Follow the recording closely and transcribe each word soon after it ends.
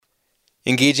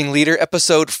Engaging Leader,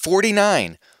 episode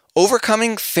 49,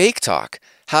 Overcoming Fake Talk,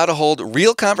 How to Hold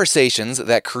Real Conversations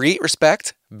That Create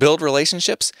Respect, Build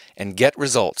Relationships, and Get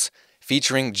Results,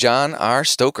 featuring John R.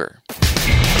 Stoker.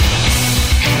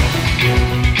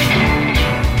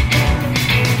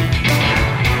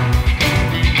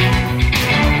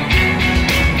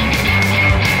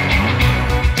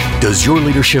 Does your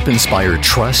leadership inspire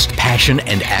trust, passion,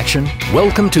 and action?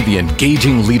 Welcome to the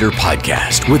Engaging Leader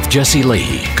podcast with Jesse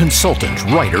Leahy, consultant,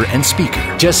 writer, and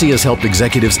speaker. Jesse has helped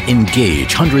executives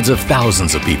engage hundreds of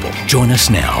thousands of people. Join us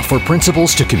now for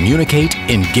principles to communicate,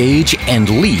 engage, and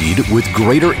lead with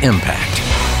greater impact.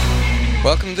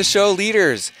 Welcome to the show,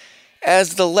 leaders.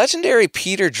 As the legendary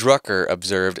Peter Drucker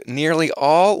observed, nearly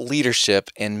all leadership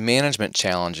and management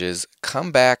challenges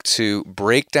come back to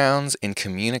breakdowns in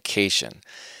communication.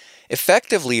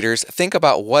 Effective leaders think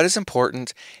about what is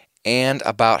important and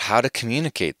about how to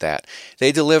communicate that.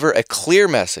 They deliver a clear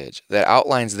message that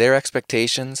outlines their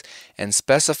expectations and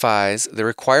specifies the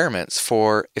requirements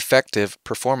for effective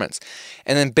performance.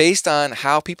 And then based on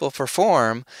how people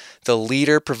perform, the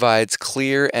leader provides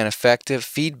clear and effective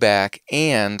feedback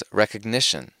and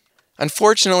recognition.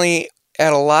 Unfortunately,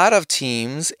 at a lot of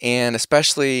teams, and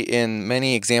especially in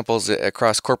many examples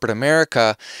across corporate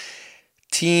America,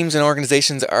 teams and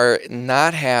organizations are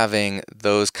not having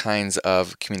those kinds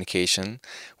of communication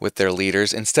with their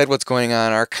leaders. Instead, what's going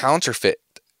on are counterfeit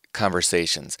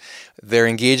conversations. They're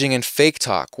engaging in fake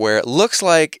talk, where it looks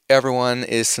like everyone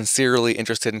is sincerely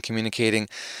interested in communicating,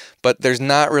 but there's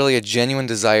not really a genuine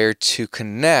desire to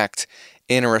connect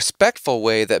in a respectful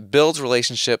way that builds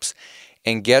relationships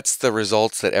and gets the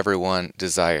results that everyone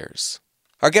desires.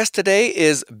 Our guest today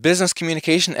is business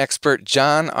communication expert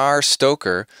John R.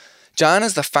 Stoker. John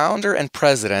is the founder and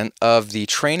president of the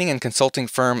training and consulting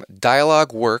firm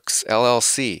Dialogue Works,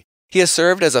 LLC. He has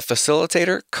served as a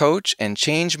facilitator, coach, and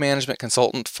change management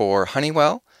consultant for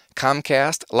Honeywell,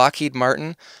 Comcast, Lockheed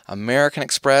Martin, American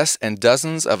Express, and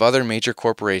dozens of other major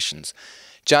corporations.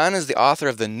 John is the author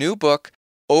of the new book,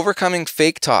 Overcoming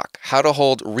Fake Talk, How to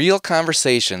Hold Real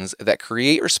Conversations That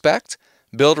Create Respect,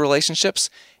 Build Relationships,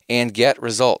 and Get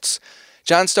Results.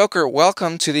 John Stoker,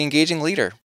 welcome to the Engaging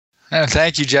Leader.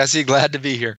 Thank you, Jesse. Glad to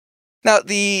be here. Now,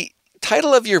 the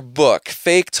title of your book,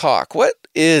 Fake Talk, what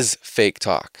is fake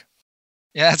talk?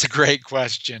 Yeah, that's a great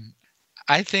question.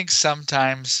 I think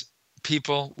sometimes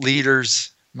people,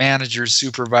 leaders, managers,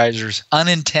 supervisors,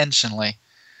 unintentionally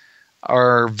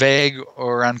are vague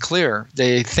or unclear.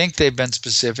 They think they've been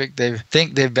specific, they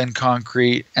think they've been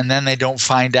concrete, and then they don't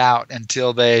find out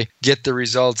until they get the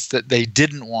results that they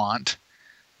didn't want,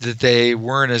 that they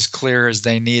weren't as clear as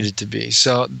they needed to be.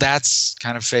 So that's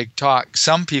kind of fake talk.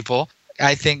 Some people,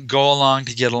 I think, go along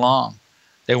to get along.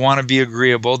 They want to be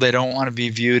agreeable. They don't want to be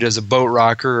viewed as a boat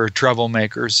rocker or a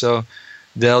troublemaker. So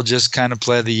they'll just kind of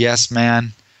play the yes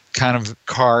man kind of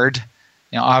card.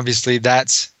 Obviously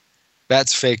that's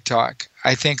fake talk.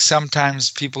 I think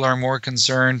sometimes people are more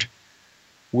concerned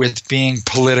with being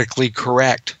politically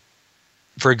correct.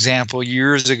 For example,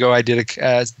 years ago, I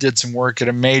did some work at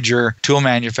a major tool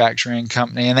manufacturing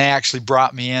company, and they actually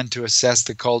brought me in to assess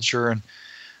the culture. And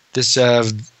this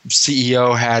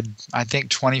CEO had, I think,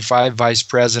 25 vice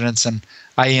presidents, and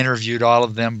I interviewed all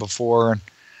of them before and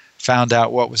found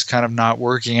out what was kind of not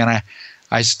working. And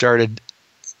I started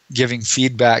giving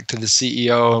feedback to the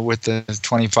CEO with the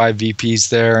 25 VPs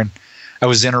there, and I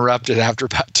was interrupted after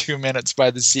about 2 minutes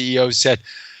by the CEO who said,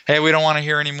 "Hey, we don't want to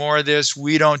hear any more of this.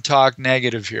 We don't talk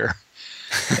negative here."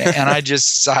 And I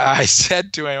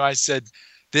said to him,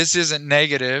 "This isn't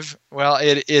negative." "Well,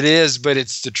 it is, but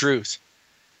it's the truth."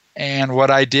 And what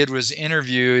I did was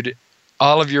interviewed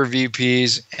all of your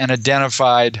VPs and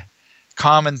identified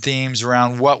common themes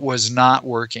around what was not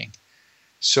working.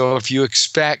 So if you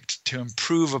expect to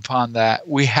improve upon that,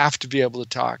 we have to be able to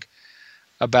talk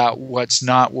about what's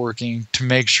not working to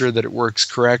make sure that it works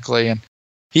correctly. And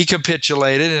he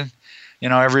capitulated,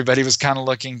 and everybody was kind of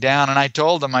looking down. And I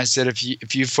told him, I said,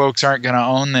 if you folks aren't going to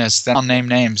own this, then I'll name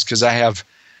names, because I have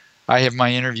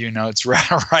my interview notes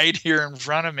right here in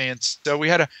front of me. And so we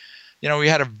had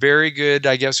a very good,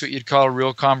 I guess what you'd call a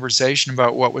real conversation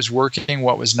about what was working,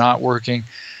 what was not working,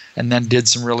 and then did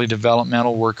some really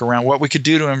developmental work around what we could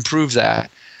do to improve that.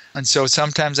 And so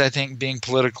sometimes I think being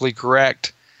politically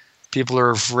correct, people are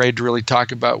afraid to really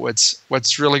talk about what's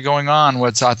really going on,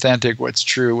 what's authentic, what's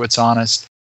true, what's honest.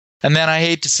 And then I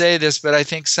hate to say this, but I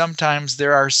think sometimes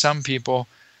there are some people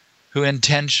who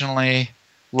intentionally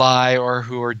lie or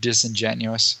who are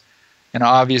disingenuous. And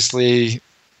obviously,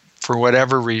 for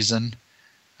whatever reason,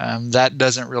 that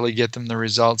doesn't really get them the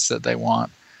results that they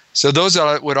want. So those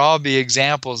would all be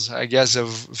examples, I guess,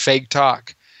 of fake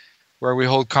talk. where we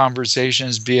hold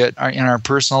conversations, be it in our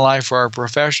personal life or our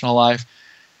professional life.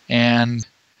 And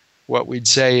what we'd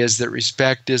say is that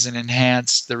respect isn't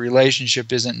enhanced, the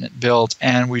relationship isn't built,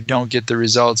 and we don't get the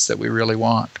results that we really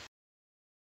want.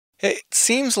 It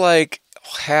seems like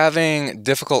having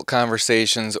difficult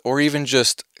conversations, or even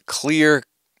just clear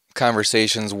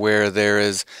conversations where there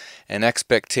is an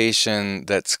expectation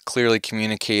that's clearly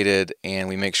communicated and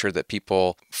we make sure that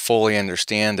people fully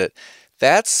understand it,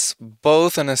 that's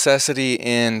both a necessity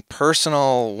in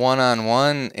personal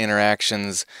one-on-one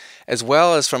interactions as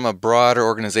well as from a broader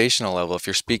organizational level. If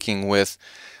you're speaking with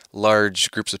large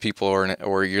groups of people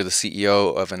or you're the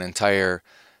CEO of an entire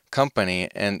company.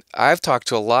 And I've talked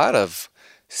to a lot of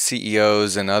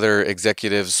CEOs and other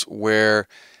executives where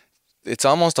it's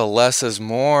almost a less is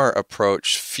more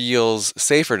approach feels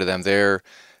safer to them. They're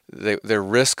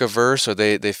risk averse, or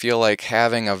they feel like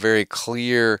having a very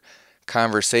clear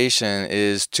conversation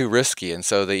is too risky, and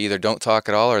so they either don't talk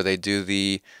at all or they do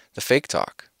the fake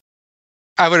talk.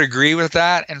 I would agree with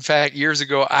that. In fact, years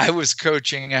ago, I was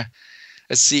coaching a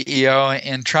CEO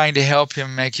and trying to help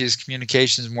him make his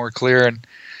communications more clear. And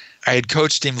I had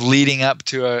coached him leading up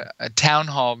to a town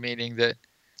hall meeting that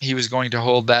he was going to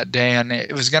hold that day. And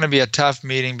it was going to be a tough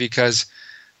meeting because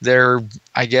their,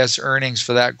 I guess, earnings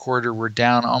for that quarter were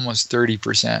down almost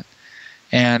 30%.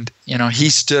 And, he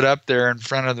stood up there in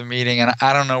front of the meeting, and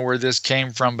I don't know where this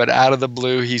came from, but out of the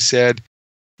blue, he said,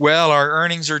 well, our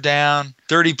earnings are down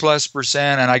 30+%,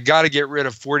 and I got to get rid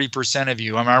of 40% of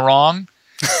you. Am I wrong?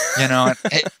 And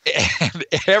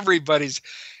everybody's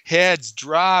heads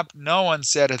dropped. No one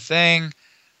said a thing.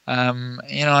 And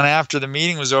after the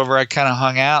meeting was over, I kind of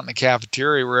hung out in the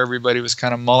cafeteria where everybody was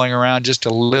kind of mulling around just to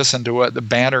listen to what the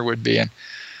banter would be. And,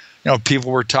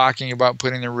 people were talking about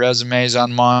putting their resumes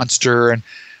on Monster, and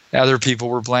other people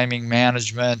were blaming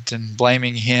management and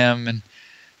blaming him. And,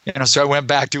 so I went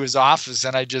back to his office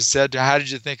and I just said, how did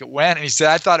you think it went? And he said,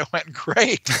 I thought it went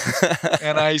great.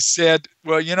 And I said,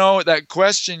 well, that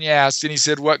question you asked. And he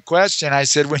said, what question? I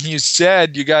said, when you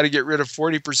said you got to get rid of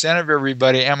 40% of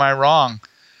everybody, am I wrong?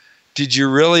 Did you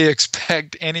really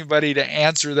expect anybody to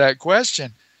answer that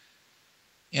question?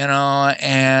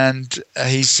 And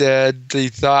he said he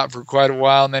thought for quite a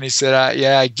while, and then he said,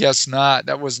 yeah, I guess not.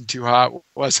 That wasn't too hot,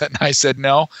 was it? And I said,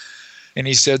 no. And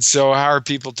he said, so how are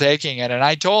people taking it? And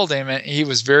I told him, and he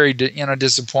was very,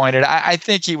 disappointed. I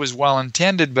think he was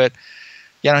well-intended, but,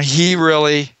 he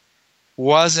really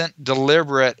wasn't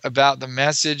deliberate about the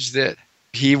message that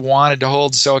he wanted to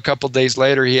hold. So a couple of days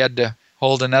later, he had to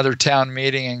hold another town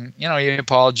meeting, and, he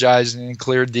apologized and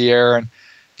cleared the air and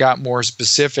got more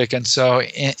specific. And so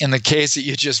in the case that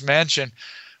you just mentioned,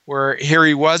 where here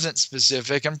he wasn't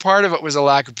specific, and part of it was a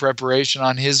lack of preparation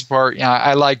on his part.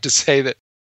 I like to say that,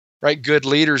 right, good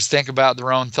leaders think about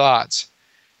their own thoughts.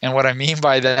 And what I mean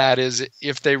by that is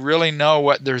if they really know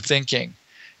what they're thinking,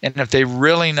 and if they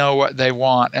really know what they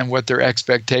want and what their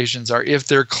expectations are, if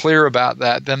they're clear about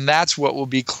that, then that's what will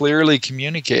be clearly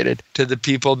communicated to the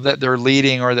people that they're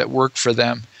leading or that work for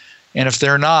them. And if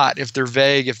they're not, if they're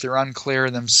vague, if they're unclear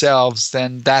themselves,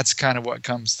 then that's kind of what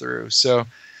comes through. So,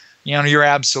 you're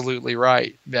absolutely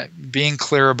right. That being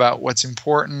clear about what's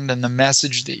important and the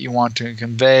message that you want to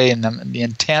convey and the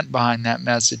intent behind that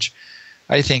message,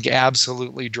 I think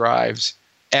absolutely drives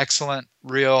excellent,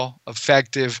 real,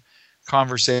 effective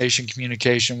conversation,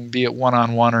 communication, be it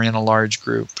one-on-one or in a large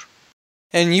group.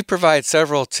 And you provide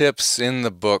several tips in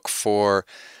the book for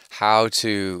how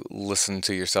to listen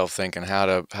to yourself think and how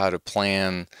to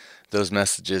plan those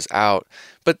messages out.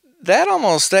 But that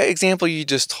example you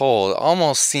just told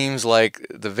almost seems like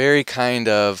the very kind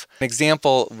of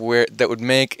example that would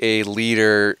make a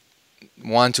leader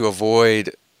want to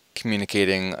avoid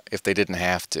communicating if they didn't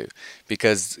have to.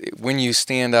 Because when you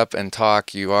stand up and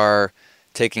talk, you are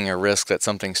taking a risk that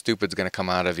something stupid is going to come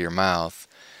out of your mouth.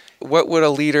 What would a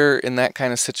leader in that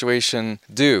kind of situation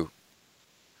do?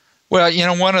 Well,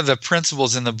 one of the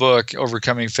principles in the book,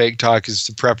 Overcoming Fake Talk, is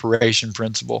the preparation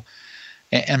principle.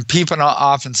 And people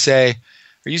often say,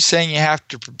 are you saying you have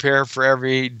to prepare for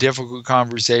every difficult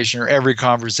conversation or every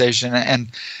conversation? And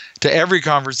to every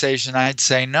conversation, I'd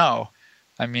say no.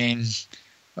 I mean,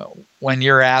 when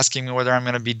you're asking me whether I'm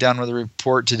going to be done with a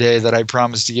report today that I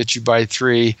promised to get you by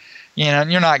 3,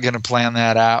 you're not going to plan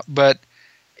that out. But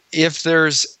if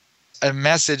there's a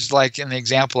message like in the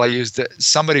example I used that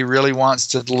somebody really wants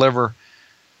to deliver,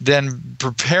 then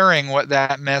preparing what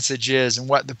that message is and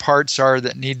what the parts are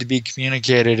that need to be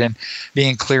communicated and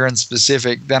being clear and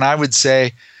specific, then I would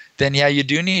say, then yeah, you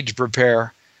do need to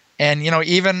prepare. And,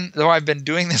 even though I've been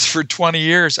doing this for 20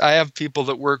 years, I have people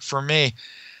that work for me,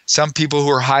 some people who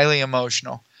are highly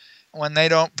emotional. when they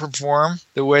don't perform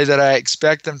the way that I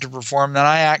expect them to perform, then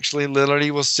I actually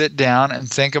literally will sit down and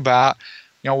think about,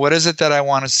 what is it that I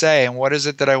want to say and what is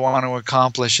it that I want to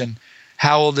accomplish, and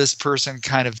how will this person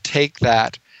kind of take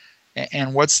that,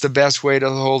 and what's the best way to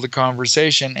hold the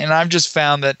conversation. And I've just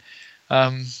found that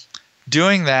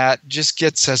doing that just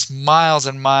gets us miles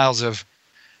and miles of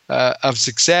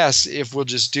success if we'll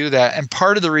just do that. And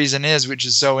part of the reason is, which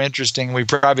is so interesting, we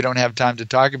probably don't have time to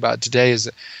talk about today, is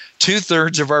that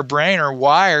 2/3 of our brain are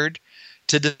wired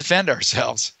to defend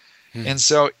ourselves. And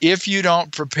so if you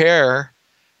don't prepare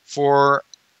for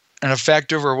an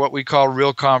effective, or what we call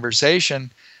real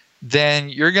conversation, then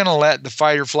you're going to let the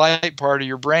fight or flight part of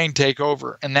your brain take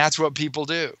over. And that's what people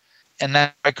do. And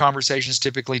that conversations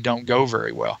typically don't go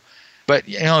very well. But,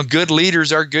 good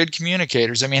leaders are good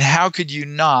communicators. I mean, how could you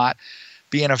not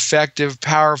be an effective,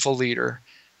 powerful leader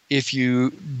if you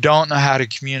don't know how to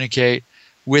communicate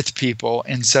with people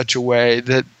in such a way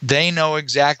that they know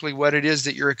exactly what it is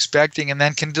that you're expecting and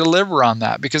then can deliver on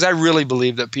that? Because I really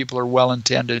believe that people are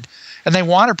well-intended and they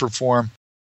want to perform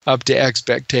up to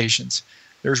expectations.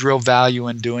 There's real value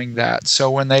in doing that.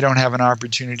 So when they don't have an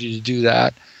opportunity to do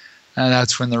that,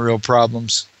 that's when the real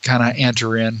problems kind of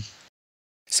enter in.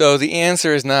 So the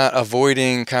answer is not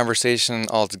avoiding conversation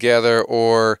altogether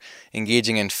or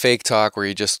engaging in fake talk where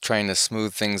you're just trying to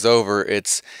smooth things over.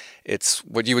 It's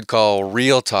what you would call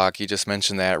real talk. You just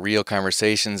mentioned that, real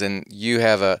conversations, and you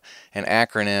have an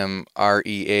acronym,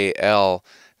 REAL,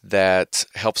 that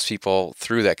helps people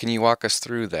through that. Can you walk us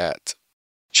through that?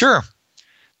 Sure.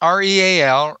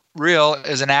 REAL, real,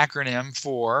 is an acronym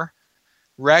for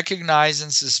recognize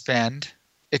and suspend.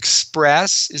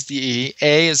 Express is the E,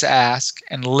 A is ask,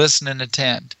 and listen and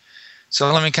attend.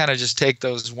 So let me kind of just take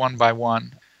those one by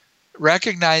one.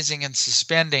 Recognizing and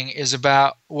suspending is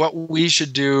about what we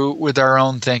should do with our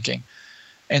own thinking.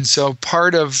 And so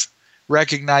part of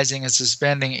recognizing and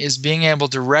suspending is being able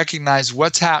to recognize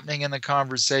what's happening in the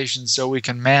conversation so we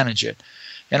can manage it.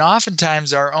 And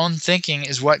oftentimes our own thinking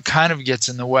is what kind of gets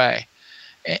in the way.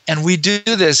 And we do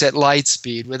this at light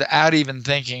speed without even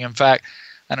thinking. In fact,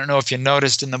 I don't know if you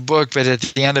noticed in the book, but at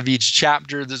the end of each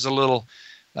chapter, there's a little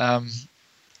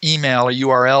email, a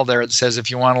URL there that says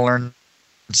if you want to learn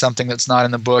something that's not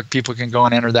in the book, people can go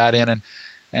and enter that in.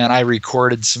 And I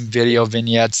recorded some video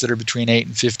vignettes that are between 8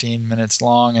 and 15 minutes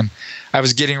long. And I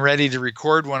was getting ready to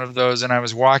record one of those, and I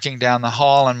was walking down the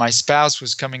hall, and my spouse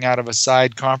was coming out of a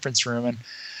side conference room, and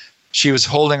she was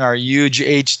holding our huge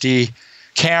HD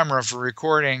camera for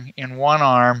recording in one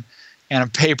arm and a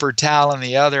paper towel in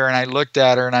the other. And I looked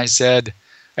at her and I said,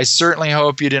 I certainly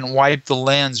hope you didn't wipe the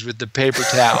lens with the paper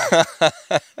towel.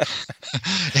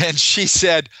 And she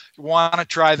said, want to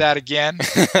try that again?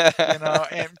 And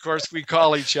of course we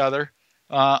call each other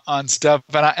on stuff.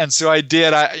 And so I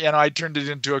did. I turned it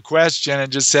into a question and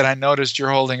just said, I noticed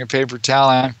you're holding a paper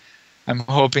towel. I'm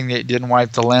hoping that you didn't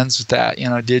wipe the lens with that.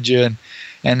 Did you?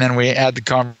 And then we had the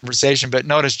conversation. But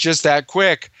notice just that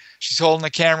quick, she's holding the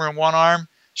camera in one arm.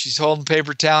 She's holding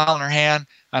paper towel in her hand,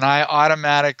 and I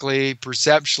automatically,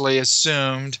 perceptually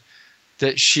assumed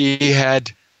that she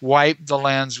had wiped the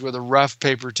lens with a rough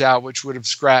paper towel, which would have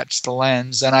scratched the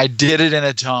lens. And I did it in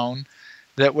a tone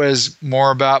that was more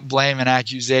about blame and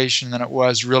accusation than it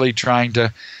was really trying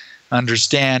to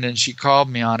understand, and she called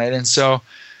me on it. And so,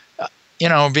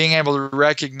 being able to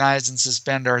recognize and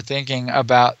suspend our thinking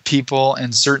about people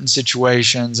and certain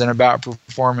situations and about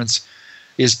performance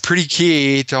is pretty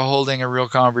key to holding a real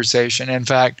conversation. In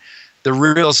fact, the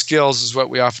real skills is what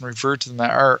we often refer to them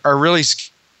are really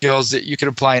skills that you could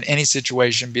apply in any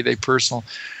situation, be they personal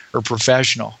or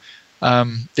professional.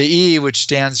 The E, which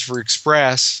stands for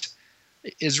express,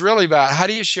 is really about how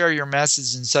do you share your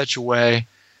message in such a way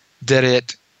that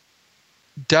it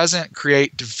doesn't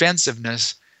create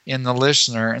defensiveness in the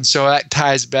listener. And so that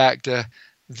ties back to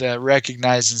the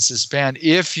recognize and suspend.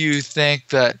 If you think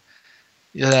that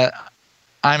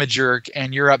I'm a jerk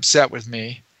and you're upset with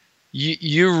me,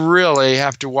 you really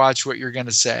have to watch what you're going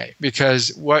to say,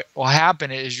 because what will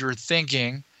happen is your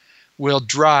thinking will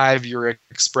drive your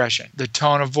expression. The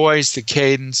tone of voice, the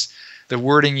cadence, the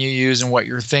wording you use, and what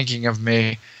you're thinking of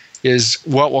me is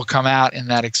what will come out in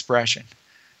that expression.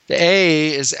 The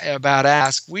A is about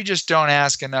ask. We just don't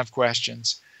ask enough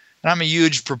questions. And I'm a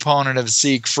huge proponent of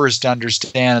seek first to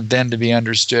understand and then to be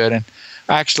understood. And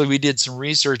actually, we did some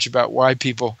research about why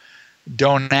people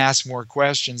don't ask more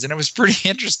questions. And it was pretty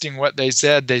interesting what they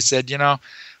said. They said,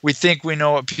 we think we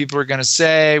know what people are going to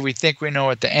say. We think we know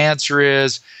what the answer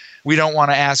is. We don't want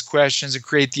to ask questions and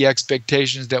create the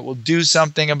expectations that we'll do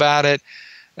something about it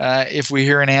if we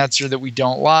hear an answer that we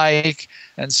don't like.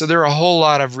 And so there are a whole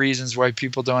lot of reasons why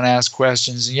people don't ask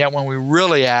questions. And yet when we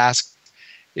really ask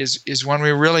is when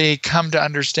we really come to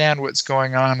understand what's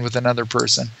going on with another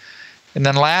person. And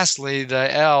then lastly,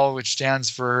 the L, which stands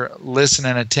for listen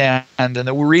and attend. And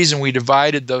the reason we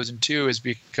divided those in two is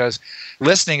because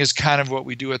listening is kind of what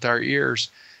we do with our ears,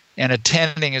 and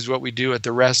attending is what we do with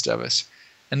the rest of us.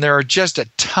 And there are just a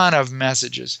ton of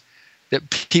messages that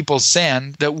people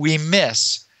send that we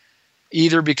miss,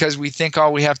 either because we think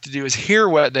all we have to do is hear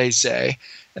what they say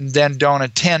and then don't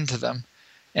attend to them.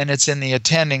 And it's in the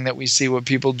attending that we see what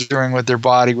people are doing with their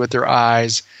body, with their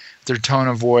eyes, their tone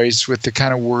of voice, with the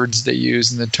kind of words they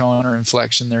use and the tone or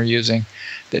inflection they're using,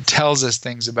 that tells us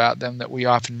things about them that we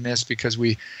often miss because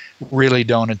we really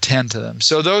don't attend to them.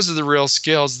 So those are the real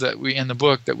skills that we, in the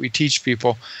book, that we teach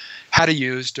people how to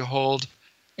use to hold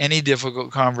any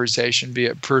difficult conversation, be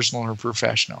it personal or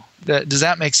professional. Does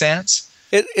that make sense?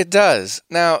 It does.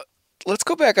 Now, let's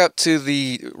go back up to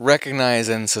the recognize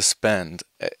and suspend.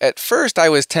 At first, I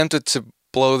was tempted to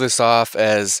blow this off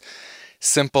as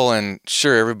simple and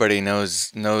sure everybody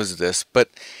knows this, but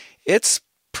it's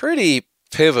pretty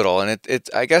pivotal. And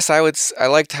I guess I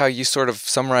liked how you sort of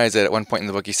summarize it at one point in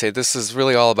the book. You say this is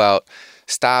really all about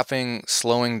stopping,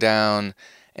 slowing down,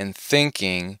 and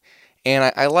thinking.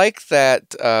 And I like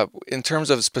that in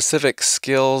terms of specific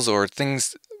skills or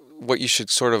things, what you should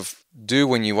sort of do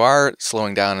when you are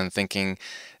slowing down and thinking,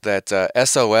 that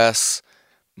SOS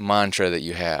mantra that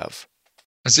you have.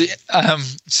 See,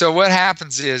 so what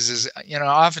happens is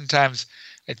oftentimes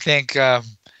I think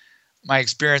my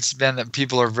experience has been that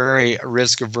people are very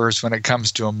risk averse when it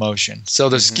comes to emotion. So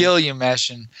the skill you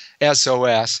mentioned,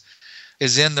 SOS,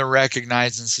 is in the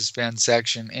recognize and suspend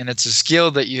section, and it's a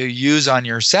skill that you use on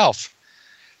yourself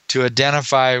to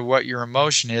identify what your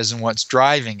emotion is and what's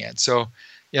driving it. So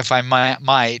if I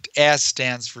might, S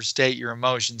stands for state your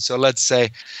emotion. So let's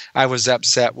say I was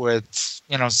upset with,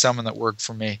 someone that worked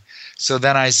for me. So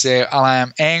then I say,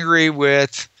 I'm angry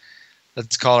with,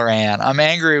 let's call her Ann. I'm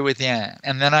angry with Ann.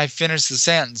 And then I finish the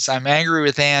sentence. I'm angry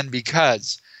with Ann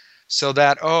because. So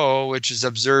that O, which is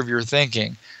observe your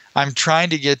thinking, I'm trying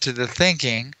to get to the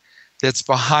thinking that's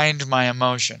behind my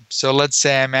emotion. So let's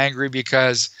say I'm angry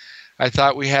because I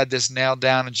thought we had this nailed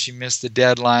down and she missed the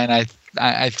deadline.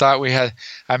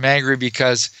 I'm angry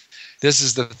because this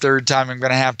is the third time I'm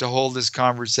going to have to hold this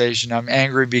conversation. I'm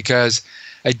angry because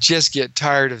I just get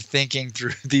tired of thinking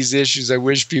through these issues I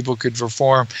wish people could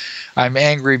perform. I'm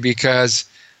angry because,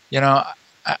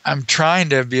 I'm trying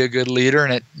to be a good leader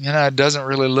and it doesn't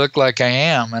really look like I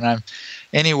am. And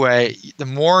anyway, the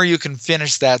more you can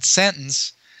finish that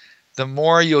sentence, the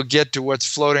more you'll get to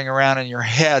what's floating around in your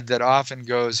head that often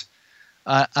goes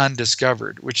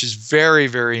undiscovered, which is very,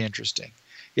 very interesting.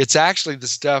 It's actually the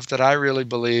stuff that I really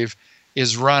believe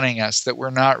is running us that we're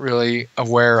not really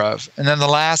aware of. And then the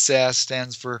last S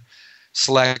stands for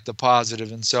select the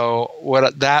positive. And so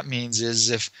what that means is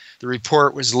if the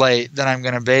report was late, then I'm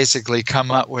going to basically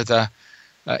come up with a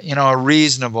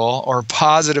reasonable or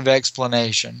positive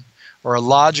explanation or a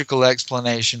logical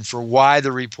explanation for why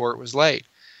the report was late.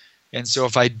 And so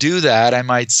if I do that, I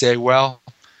might say, well,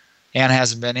 Ann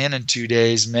hasn't been in 2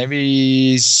 days.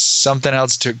 Maybe something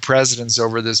else took precedence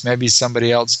over this. Maybe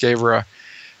somebody else gave her a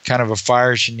kind of a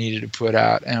fire she needed to put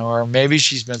out. Or maybe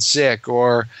she's been sick.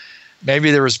 Or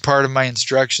maybe there was part of my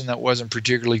instruction that wasn't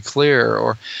particularly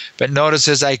clear. But notice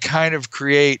as I kind of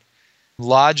create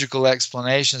logical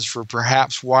explanations for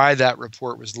perhaps why that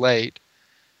report was late,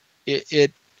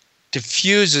 it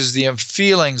diffuses the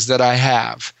feelings that I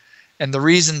have. And the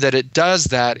reason that it does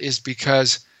that is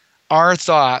because our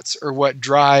thoughts are what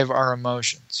drive our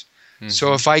emotions.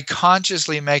 So if I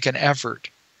consciously make an effort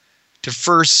to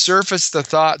first surface the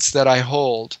thoughts that I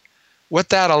hold, what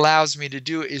that allows me to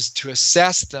do is to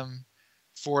assess them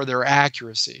for their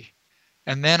accuracy.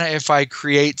 And then if I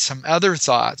create some other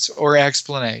thoughts or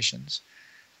explanations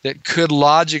that could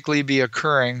logically be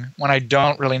occurring when I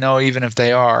don't really know even if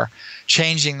they are,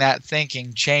 changing that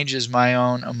thinking changes my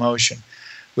own emotion,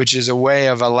 which is a way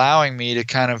of allowing me to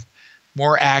kind of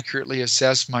more accurately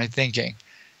assess my thinking.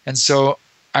 And so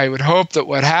I would hope that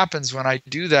what happens when I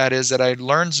do that is that I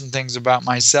learn some things about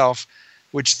myself,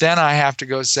 which then I have to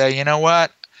go say, you know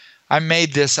what, I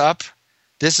made this up.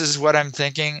 This is what I'm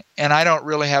thinking, and I don't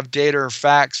really have data or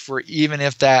facts for even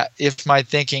if my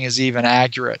thinking is even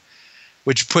accurate,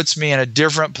 which puts me in a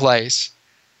different place.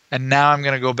 And now I'm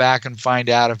going to go back and find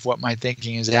out if what my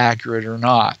thinking is accurate or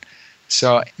not.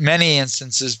 So many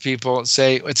instances people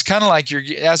say, it's kind of like your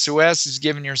SOS is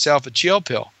giving yourself a chill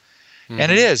pill.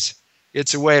 And it is.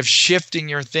 It's a way of shifting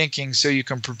your thinking so you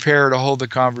can prepare to hold the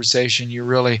conversation you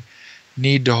really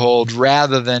need to hold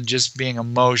rather than just being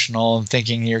emotional and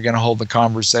thinking you're going to hold the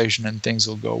conversation and things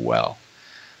will go well.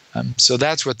 So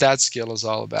that's what that skill is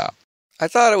all about. I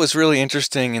thought it was really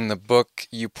interesting in the book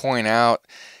you point out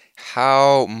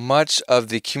how much of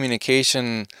the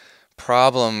communication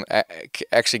problem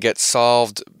actually gets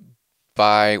solved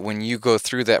by when you go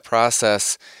through that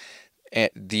process.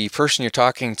 The person you're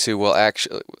talking to will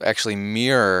actually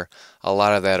mirror a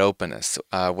lot of that openness,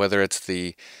 whether it's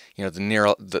the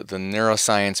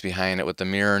neuroscience behind it with the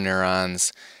mirror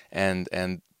neurons,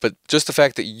 but just the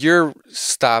fact that you're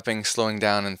stopping, slowing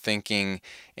down, and thinking,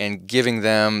 and giving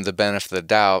them the benefit of the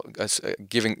doubt,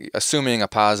 assuming a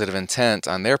positive intent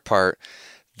on their part,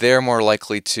 they're more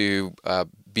likely to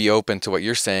be open to what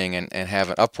you're saying and have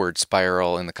an upward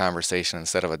spiral in the conversation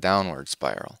instead of a downward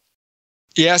spiral.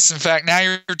 Yes, in fact, now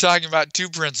you're talking about two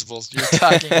principles. You're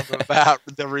talking about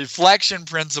the reflection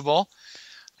principle,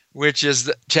 which is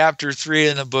chapter 3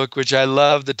 in the book, which I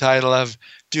love the title of,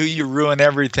 Do You Ruin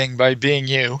Everything by Being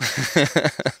You?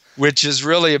 Which is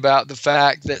really about the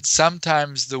fact that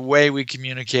sometimes the way we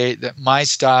communicate, that my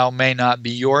style may not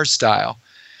be your style.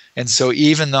 And so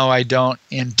even though I don't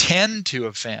intend to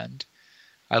offend,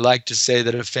 I like to say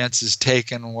that offense is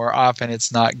taken where often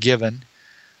it's not given.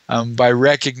 By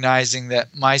recognizing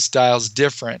that my style is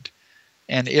different.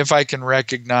 And if I can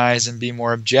recognize and be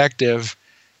more objective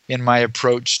in my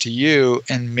approach to you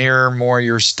and mirror more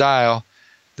your style,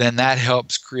 then that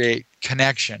helps create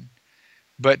connection.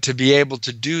 But to be able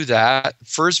to do that,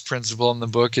 first principle in the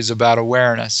book is about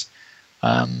awareness.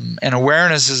 And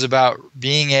awareness is about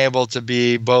being able to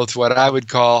be both what I would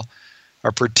call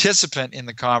a participant in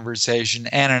the conversation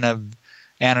and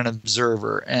an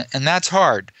observer. And that's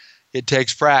hard. It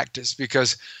takes practice,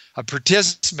 because a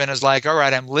participant is like, all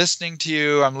right, I'm listening to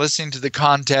you, I'm listening to the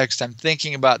context, I'm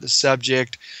thinking about the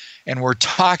subject, and we're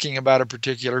talking about a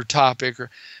particular topic or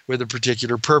with a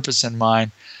particular purpose in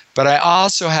mind. But I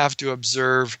also have to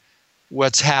observe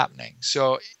what's happening.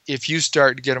 So if you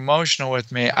start to get emotional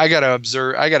with me, I got to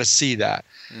observe, I got to see that.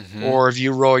 Mm-hmm. Or if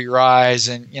you roll your eyes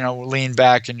and, lean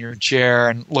back in your chair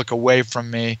and look away from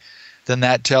me, then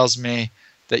that tells me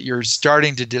that you're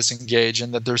starting to disengage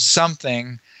and that there's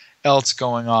something else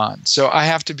going on. So I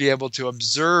have to be able to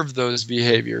observe those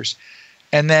behaviors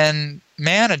and then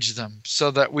manage them so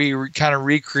that we kind of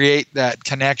recreate that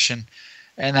connection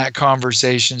and that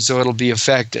conversation so it'll be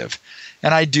effective.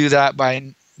 And I do that by,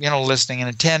 listening and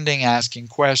attending, asking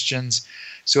questions.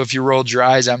 So if you rolled your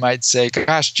eyes, I might say,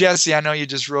 gosh, Jesse, I know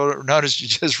noticed you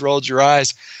just rolled your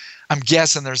eyes. I'm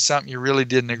guessing there's something you really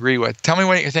didn't agree with. Tell me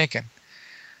what you're thinking.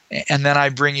 And then I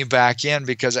bring you back in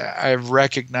because I've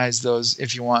recognized those,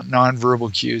 if you want,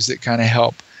 nonverbal cues that kind of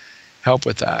help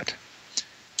with that.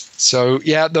 So,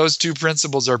 yeah, those two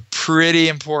principles are pretty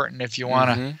important if you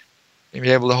want to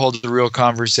be able to hold a real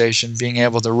conversation, being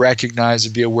able to recognize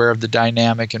and be aware of the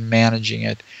dynamic and managing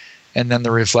it. And then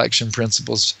the reflection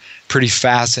principles, pretty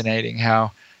fascinating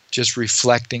how just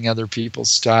reflecting other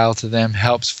people's style to them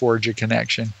helps forge a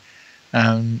connection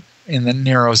in the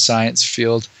neuroscience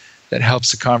field that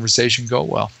helps the conversation go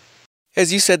well.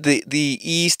 As you said, the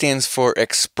E stands for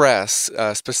express,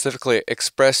 specifically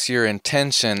express your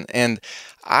intention. And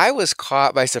I was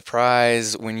caught by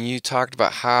surprise when you talked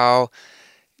about how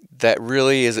that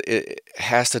really it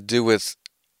has to do with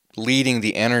leading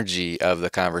the energy of the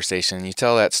conversation. You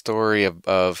tell that story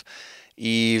of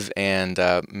Eve and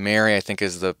Mary, I think,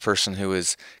 is the person who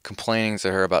is complaining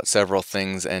to her about several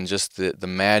things and just the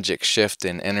magic shift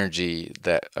in energy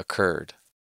that occurred.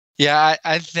 Yeah,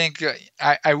 I think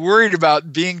I worried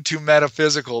about being too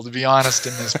metaphysical, to be honest,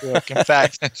 in this book. In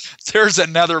fact, there's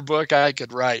another book I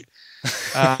could write.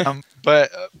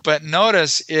 But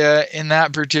notice in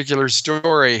that particular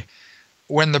story,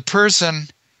 when the person,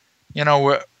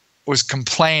 was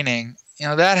complaining,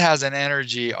 that has an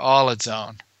energy all its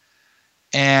own.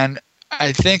 And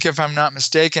I think, if I'm not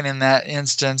mistaken, in that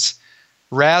instance,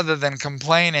 rather than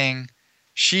complaining,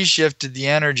 she shifted the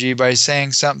energy by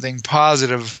saying something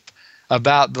positive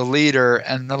about the leader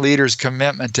and the leader's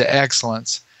commitment to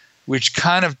excellence, which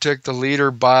kind of took the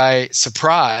leader by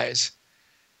surprise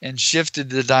and shifted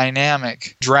the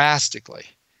dynamic drastically.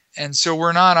 And so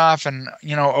we're not often,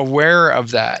 aware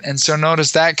of that. And so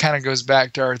notice that kind of goes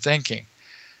back to our thinking.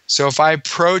 So if I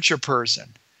approach a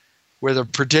person with a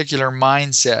particular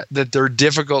mindset that they're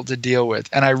difficult to deal with,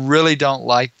 and I really don't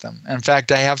like them, in fact,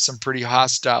 I have some pretty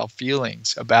hostile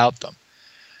feelings about them,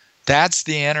 that's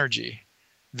the energy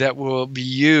that will be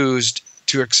used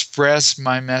to express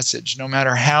my message, no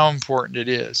matter how important it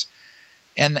is.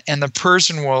 And the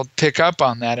person will pick up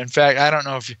on that. In fact, I don't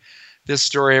know if this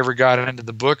story ever got into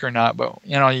the book or not, but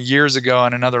years ago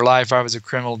in another life, I was a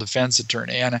criminal defense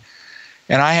attorney, and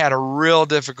I had a real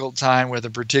difficult time with a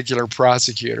particular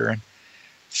prosecutor. And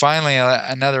finally,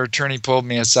 another attorney pulled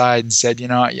me aside and said,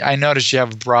 I noticed you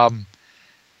have a problem.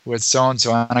 with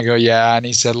so-and-so? And I go, yeah. And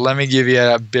he said, let me give you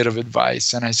a bit of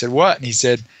advice. And I said, what? And he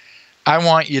said, I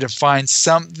want you to find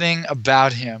something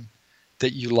about him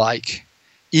that you like,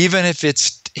 even if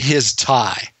it's his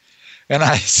tie. And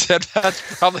I said,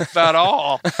 that's probably about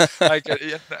all.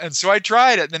 And so I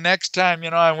tried it. The next time,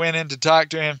 I went in to talk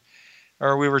to him,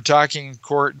 or we were talking in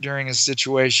court during a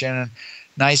situation, and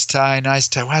nice tie. Wow,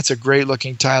 that's a great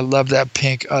looking tie. I love that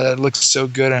pink. Oh, that looks so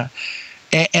good.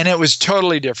 And it was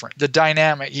totally different. The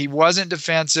dynamic. He wasn't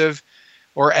defensive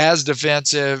or as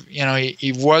defensive.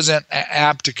 He wasn't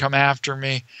apt to come after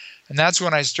me. And that's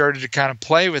when I started to kind of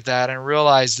play with that and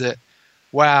realize that,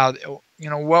 wow,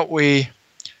 what we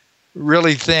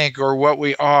really think or what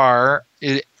we are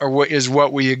is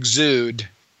what we exude.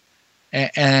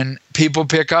 And people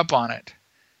pick up on it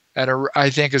at I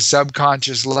think, a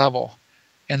subconscious level.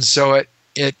 And so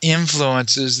it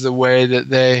influences the way that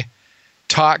they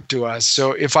talk to us.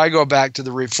 So if I go back to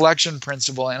the reflection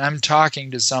principle and I'm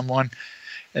talking to someone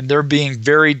and they're being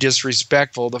very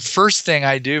disrespectful, the first thing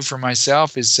I do for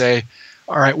myself is say,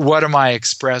 all right, what am I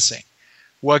expressing?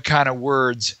 What kind of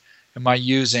words am I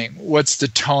using? What's the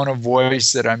tone of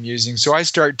voice that I'm using? So I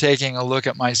start taking a look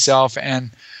at myself,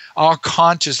 and I'll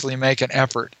consciously make an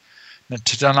effort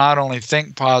to not only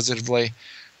think positively,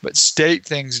 but state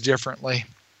things differently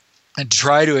and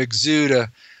try to exude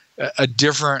a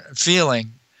different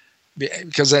feeling,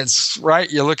 because that's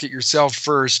right. You look at yourself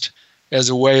first as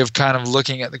a way of kind of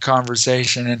looking at the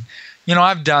conversation. And,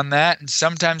 I've done that, and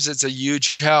sometimes it's a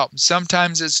huge help.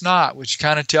 Sometimes it's not, which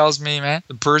kind of tells me, man,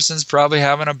 the person's probably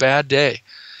having a bad day.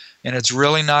 And it's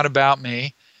really not about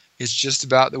me. It's just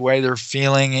about the way they're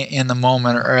feeling in the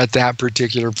moment or at that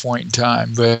particular point in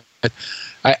time. But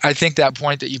I think that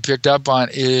point that you picked up on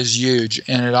is huge,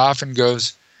 and it often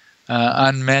goes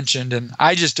unmentioned. And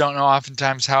I just don't know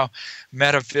oftentimes how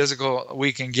metaphysical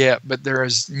we can get, but there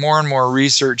is more and more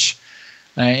research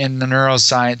in the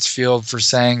neuroscience field for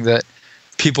saying that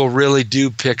people really do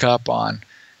pick up on,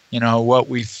 what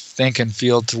we think and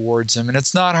feel towards them. And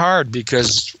it's not hard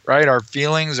because, right, our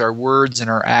feelings, our words, and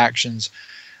our actions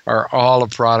are all a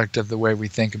product of the way we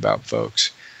think about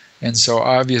folks. And so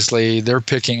obviously they're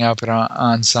picking up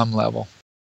on some level.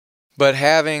 But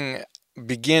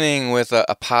beginning with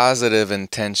a positive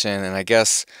intention, and I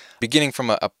guess beginning from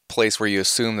a place where you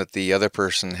assume that the other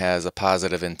person has a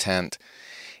positive intent,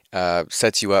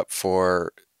 sets you up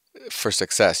for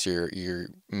success. Your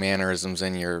mannerisms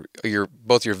and your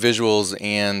both your visuals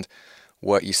and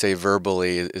what you say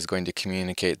verbally is going to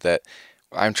communicate that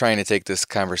I'm trying to take this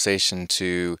conversation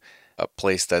to a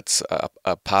place that's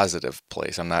a positive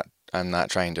place. I'm not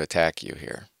trying to attack you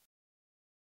here.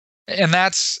 And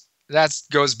that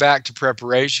goes back to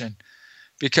preparation,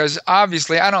 because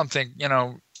obviously I don't think,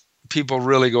 people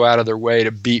really go out of their way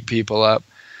to beat people up.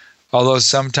 Although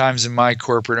sometimes in my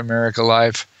corporate America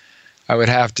life, I would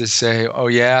have to say, oh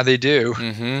yeah, they do.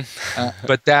 Mm-hmm.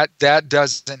 But that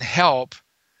doesn't help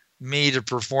me to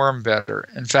perform better.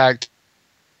 In fact,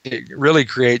 it really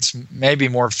creates maybe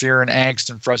more fear and angst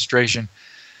and frustration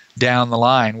down the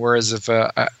line. Whereas if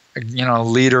a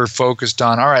leader focused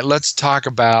on, all right, let's talk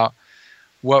about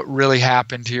what really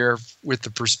happened here with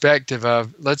the perspective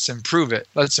of let's improve it.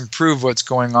 Let's improve what's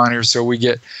going on here so we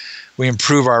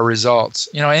improve our results.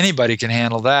 Anybody can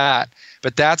handle that,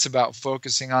 but that's about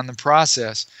focusing on the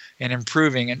process and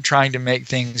improving and trying to make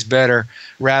things better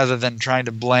rather than trying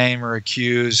to blame or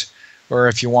accuse, or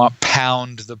if you want,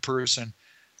 pound the person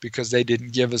because they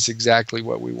didn't give us exactly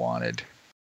what we wanted.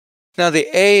 Now the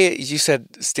A, you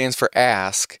said, stands for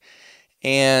ask,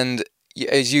 and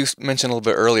as you mentioned a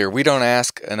little bit earlier, we don't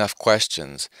ask enough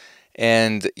questions.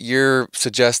 And you're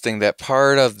suggesting that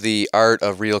part of the art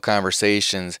of real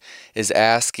conversations is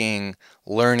asking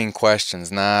learning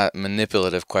questions, not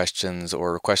manipulative questions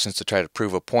or questions to try to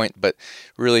prove a point, but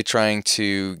really trying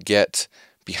to get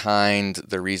behind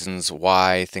the reasons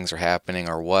why things are happening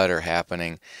or what are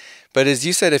happening. But as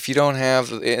you said, if you don't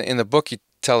have, in the book you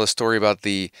tell a story about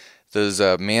those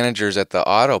managers at the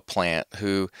auto plant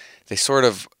who they sort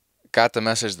of got the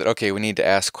message that, okay, we need to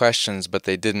ask questions, but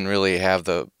they didn't really have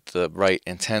the right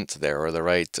intent there or the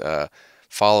right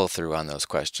follow through on those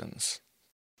questions.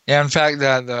 Yeah, in fact,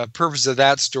 the purpose of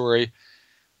that story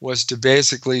was to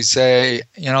basically say,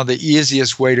 the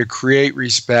easiest way to create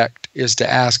respect is to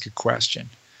ask a question.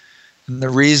 And the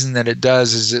reason that it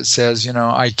does is it says,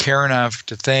 I care enough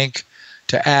to think,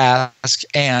 to ask,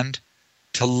 and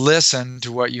to listen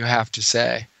to what you have to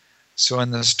say. So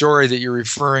in the story that you're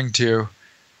referring to,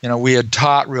 we had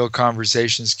taught real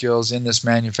conversation skills in this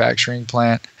manufacturing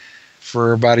plant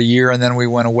for about a year, and then we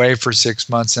went away for 6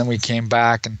 months, and we came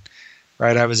back, and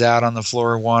right? I was out on the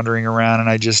floor wandering around, and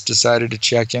I just decided to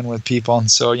check in with people. And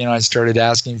so, I started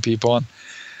asking people, and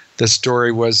the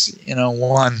story was,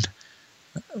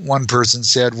 one person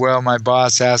said, well, my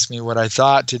boss asked me what I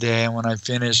thought today, and when I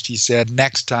finished, he said,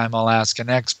 next time I'll ask an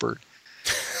expert.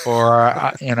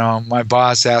 Or, my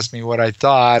boss asked me what I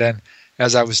thought, and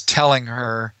as I was telling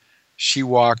her, she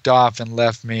walked off and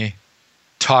left me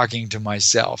talking to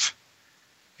myself.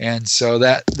 And so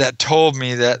that told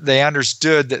me that they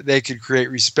understood that they could create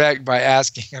respect by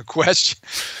asking a question,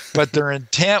 but their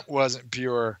intent wasn't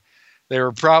pure. They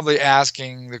were probably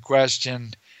asking the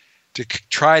question to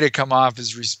try to come off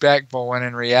as respectful when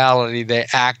in reality they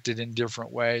acted in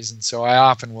different ways. And so I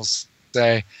often will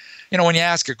say, when you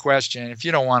ask a question, if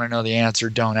you don't want to know the answer,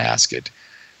 don't ask it,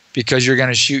 because you're going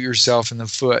to shoot yourself in the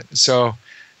foot. So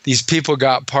these people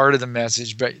got part of the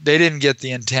message, but they didn't get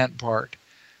the intent part.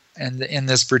 And in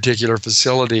this particular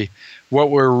facility, what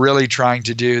we're really trying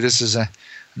to do, this is an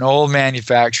old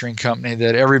manufacturing company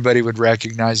that everybody would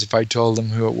recognize if I told them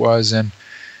who it was. And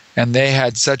they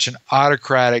had such an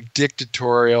autocratic,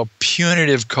 dictatorial,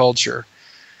 punitive culture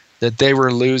that they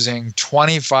were losing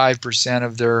 25%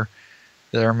 of their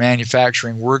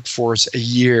manufacturing workforce a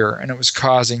year, and it was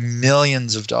causing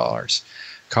millions of dollars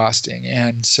costing.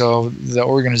 And so the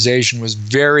organization was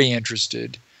very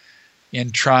interested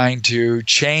in trying to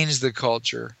change the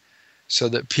culture so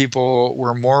that people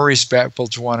were more respectful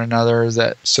to one another,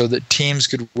 so that teams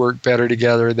could work better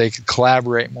together, they could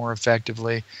collaborate more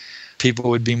effectively, people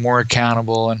would be more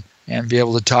accountable and be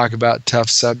able to talk about tough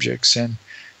subjects. And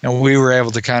we were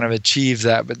able to kind of achieve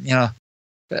that. But,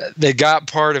 they got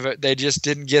part of it. They just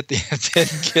didn't get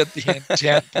the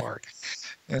intent part.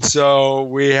 And so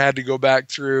we had to go back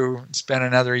through and spend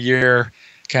another year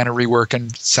kind of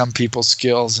reworking some people's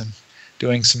skills and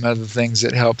doing some other things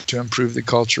that helped to improve the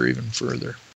culture even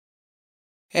further.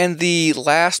 And the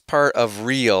last part of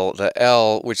REAL, the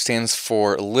L, which stands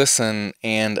for listen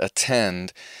and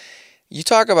attend, you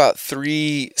talk about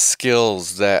 3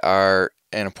 skills that are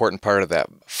an important part of that: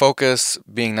 focus,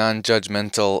 being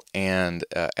non-judgmental, and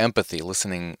empathy,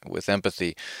 listening with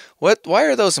empathy. Why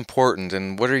are those important,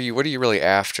 and what are you really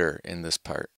after in this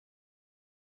part?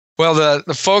 Well,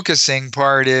 the focusing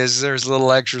part is, there's a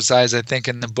little exercise I think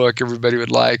in the book everybody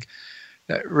would like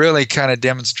that really kind of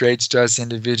demonstrates to us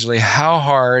individually how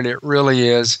hard it really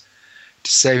is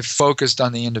to stay focused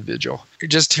on the individual.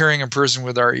 Just hearing a person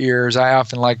with our ears, I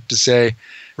often like to say,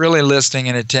 really listening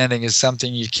and attending is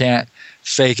something you can't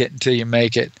fake it until you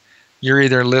make it. You're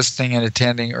either listening and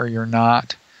attending or you're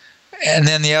not. And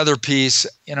then the other piece,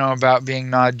 about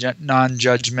being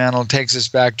non-judgmental takes us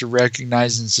back to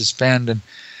recognize and suspend. And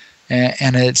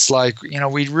it's like,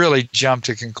 we really jump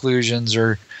to conclusions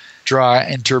or draw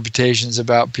interpretations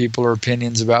about people or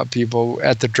opinions about people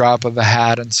at the drop of a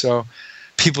hat. And so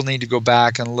people need to go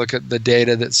back and look at the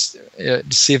data to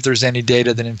see if there's any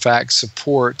data that in fact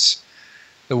supports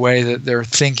the way that they're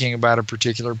thinking about a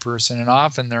particular person, and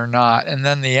often they're not. And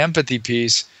then the empathy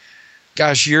piece,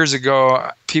 gosh, years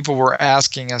ago, people were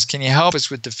asking us, can you help us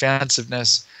with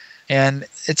defensiveness? And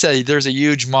there's a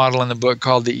huge model in the book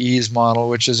called the EASE model,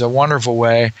 which is a wonderful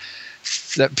way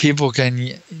that people can,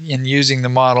 in using the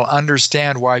model,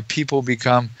 understand why people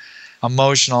become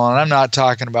emotional. And I'm not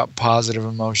talking about positive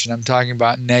emotion. I'm talking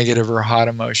about negative or hot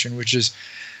emotion, which is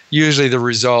usually the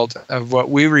result of what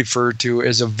we refer to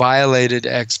as a violated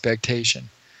expectation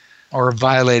or a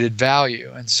violated value.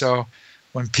 And so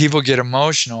when people get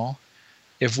emotional,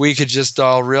 if we could just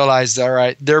all realize that, all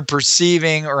right, they're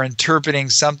perceiving or interpreting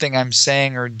something I'm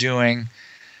saying or doing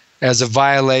as a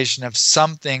violation of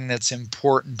something that's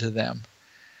important to them.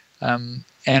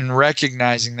 And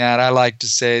recognizing that, I like to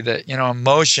say that,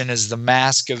 emotion is the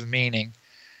mask of meaning.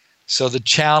 So the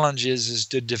challenge is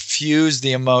to diffuse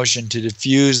the emotion, to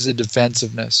diffuse the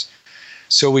defensiveness,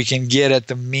 so we can get at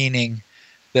the meaning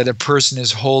that a person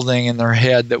is holding in their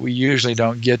head that we usually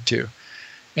don't get to.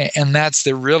 And that's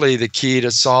really the key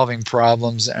to solving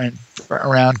problems and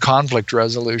around conflict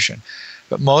resolution.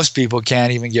 But most people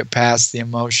can't even get past the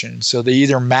emotion. So they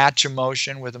either match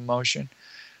emotion with emotion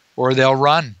or they'll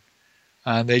run.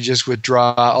 They just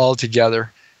withdraw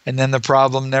altogether. And then the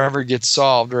problem never gets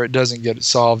solved, or it doesn't get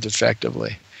solved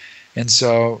effectively. And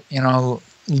so,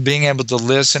 being able to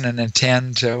listen and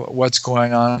attend to what's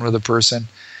going on with a person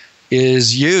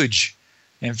is huge.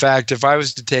 In fact, if I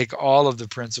was to take all of the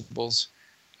principles,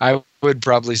 I would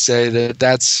probably say that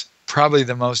that's probably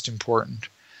the most important.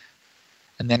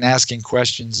 And then asking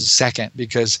questions is second,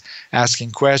 because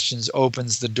asking questions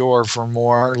opens the door for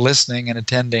more listening and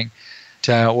attending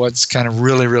to what's kind of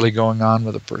really, really going on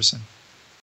with a person.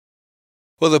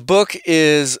 Well, the book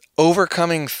is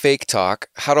Overcoming Fake Talk,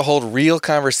 How to Hold Real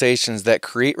Conversations That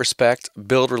Create Respect,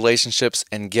 Build Relationships,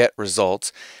 and Get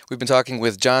Results. We've been talking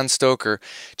with John Stoker.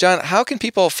 John, how can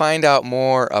people find out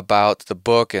more about the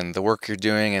book and the work you're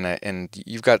doing? And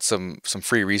you've got some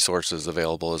free resources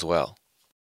available as well.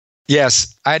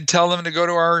 Yes, I'd tell them to go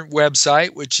to our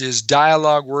website, which is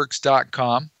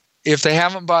dialogueworks.com. If they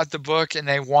haven't bought the book and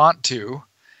they want to,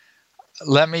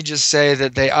 let me just say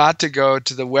that they ought to go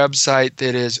to the website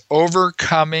that is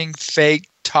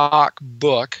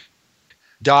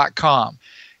overcomingfaketalkbook.com.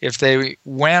 If they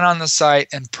went on the site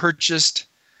and purchased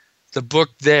the book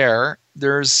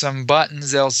there's some buttons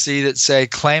they'll see that say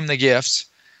claim the gifts.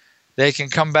 They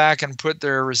can come back and put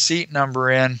their receipt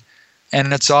number in,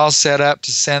 and it's all set up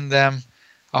to send them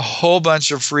a whole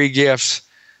bunch of free gifts.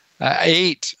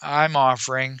 8 I'm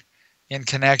offering in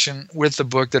connection with the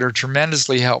book that are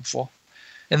tremendously helpful.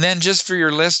 And then just for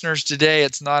your listeners today,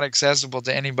 it's not accessible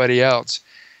to anybody else.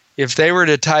 If they were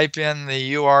to type in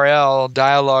the URL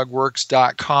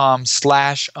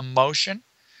dialogueworks.com/emotion,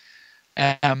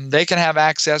 they can have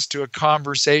access to a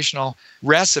conversational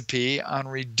recipe on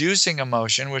reducing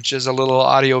emotion, which is a little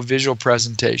audio-visual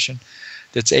presentation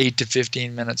that's 8 to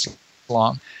 15 minutes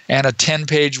long, and a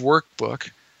 10-page workbook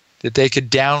that they could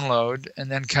download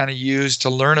and then kind of use to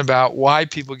learn about why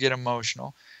people get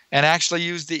emotional, and actually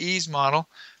use the EASE model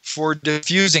for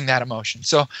diffusing that emotion.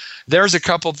 So there's a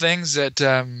couple things that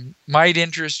might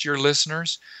interest your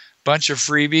listeners, bunch of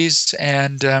freebies,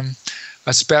 and a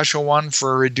special one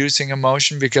for reducing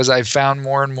emotion, because I've found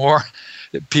more and more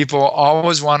that people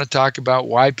always want to talk about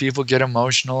why people get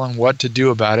emotional and what to do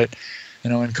about it,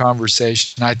 in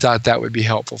conversation. I thought that would be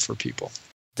helpful for people.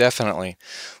 Definitely.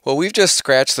 Well, we've just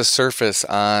scratched the surface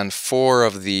on 4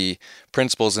 of the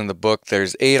principles in the book.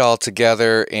 There's 8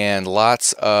 altogether and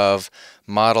lots of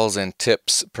models and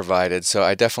tips provided. So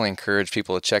I definitely encourage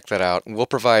people to check that out. We'll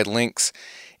provide links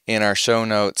in our show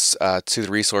notes to the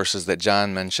resources that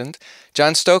John mentioned.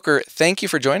 John Stoker, thank you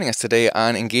for joining us today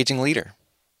on Engaging Leader.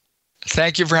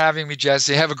 Thank you for having me,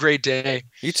 Jesse. Have a great day.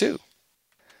 You too.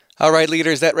 All right,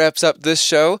 leaders, that wraps up this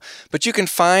show. But you can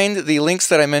find the links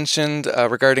that I mentioned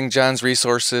regarding John's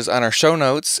resources on our show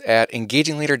notes at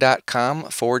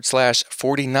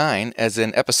engagingleader.com/49, as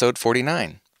in episode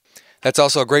 49. That's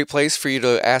also a great place for you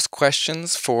to ask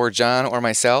questions for John or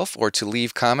myself, or to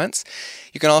leave comments.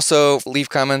 You can also leave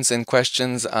comments and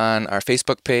questions on our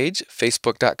Facebook page,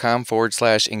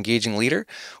 facebook.com/engagingleader,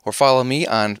 or follow me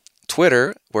on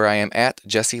Twitter, where I am at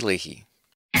Jesse Leahy.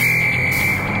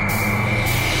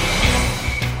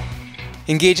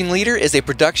 Engaging Leader is a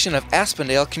production of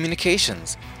Aspendale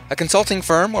Communications, a consulting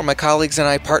firm where my colleagues and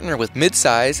I partner with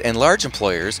mid-size and large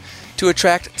employers to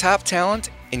attract top talent,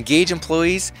 engage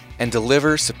employees, and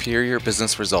deliver superior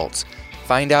business results.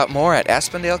 Find out more at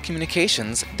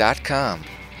AspendaleCommunications.com.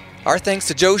 Our thanks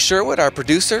to Joe Sherwood, our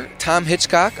producer, Tom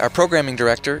Hitchcock, our programming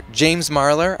director, James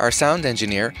Marler, our sound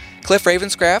engineer, Cliff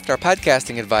Ravenscraft, our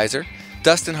podcasting advisor,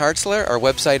 Dustin Hartzler, our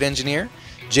website engineer,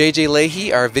 JJ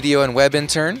Leahy, our video and web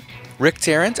intern, Rick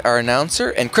Tarrant, our announcer,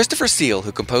 and Christopher Seal,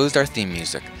 who composed our theme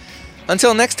music.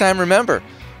 Until next time, remember,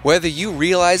 whether you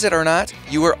realize it or not,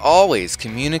 you are always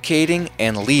communicating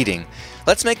and leading.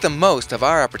 Let's make the most of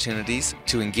our opportunities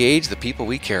to engage the people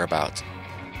we care about.